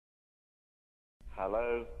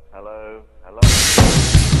Hello, hello, hello.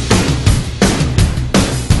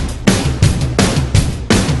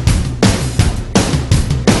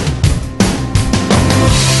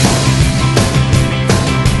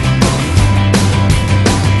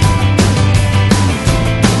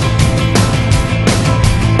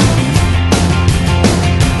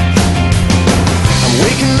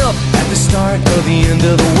 Start of the end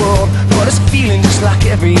of the world, but it's feeling just like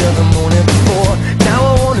every other morning before. Now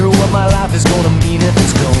I wonder what my life is gonna mean if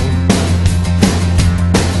it's gone.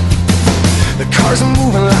 The cars are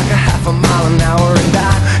moving like a half a mile an hour, and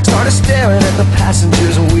I started staring at the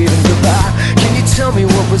passengers and waving goodbye. Can you tell me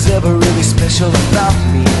what was ever really special about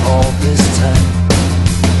me all this time?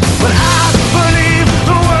 But I believe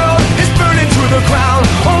the world is burning to the ground.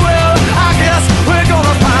 Oh well, I guess we're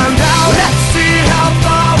gonna find out. Let's see how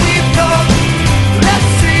far we've come. Let's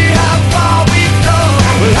see how far we've come.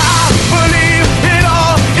 Well, I believe it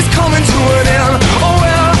all is coming to an end. Oh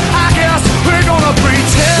well, I guess we're gonna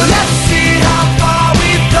pretend. Let's see how far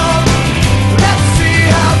we've come. Let's see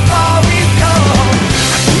how far we've come.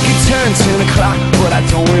 I think it turned 10 o'clock, but I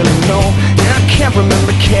don't really know. And I can't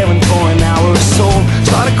remember caring for an hour or so.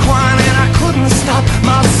 Started crying and I couldn't stop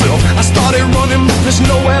myself. I started running, but there's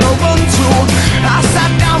nowhere to run to. I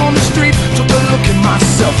sat down on the street, took a look at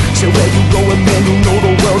myself. Said, where you going, man? You know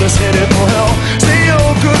the world is headed for hell. Say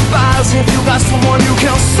your goodbyes if you got someone you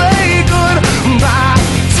can say goodbye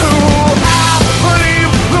to. I believe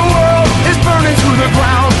the world is burning to the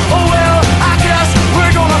ground. Oh well, I guess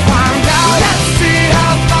we're gonna find out. Let's see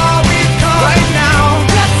how far we've come right now.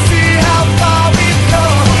 Let's see how far we've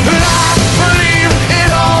come. I believe it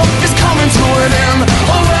all is coming to an end.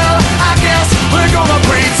 Oh well, I guess we're gonna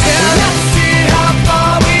pretend. Let's see how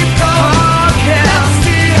far we've come. Oh, yeah. Let's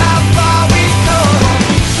see how far we've come.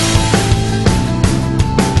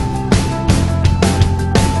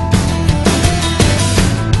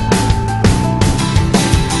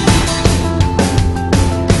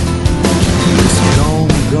 It's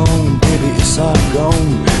gone, baby, it's all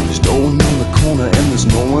gone. There's no one on the corner and there's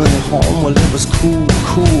no one at home. Well, it was cool,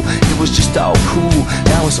 it was just all cool.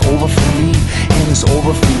 Now it's over for me and it's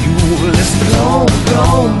over for you. Well, it's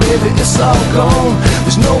gone, baby, it's all gone.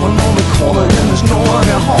 There's no one on the corner and there's no one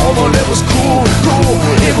at home. Well, it was cool,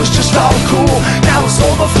 it was just all cool. Now it's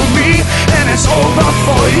over for me and it's over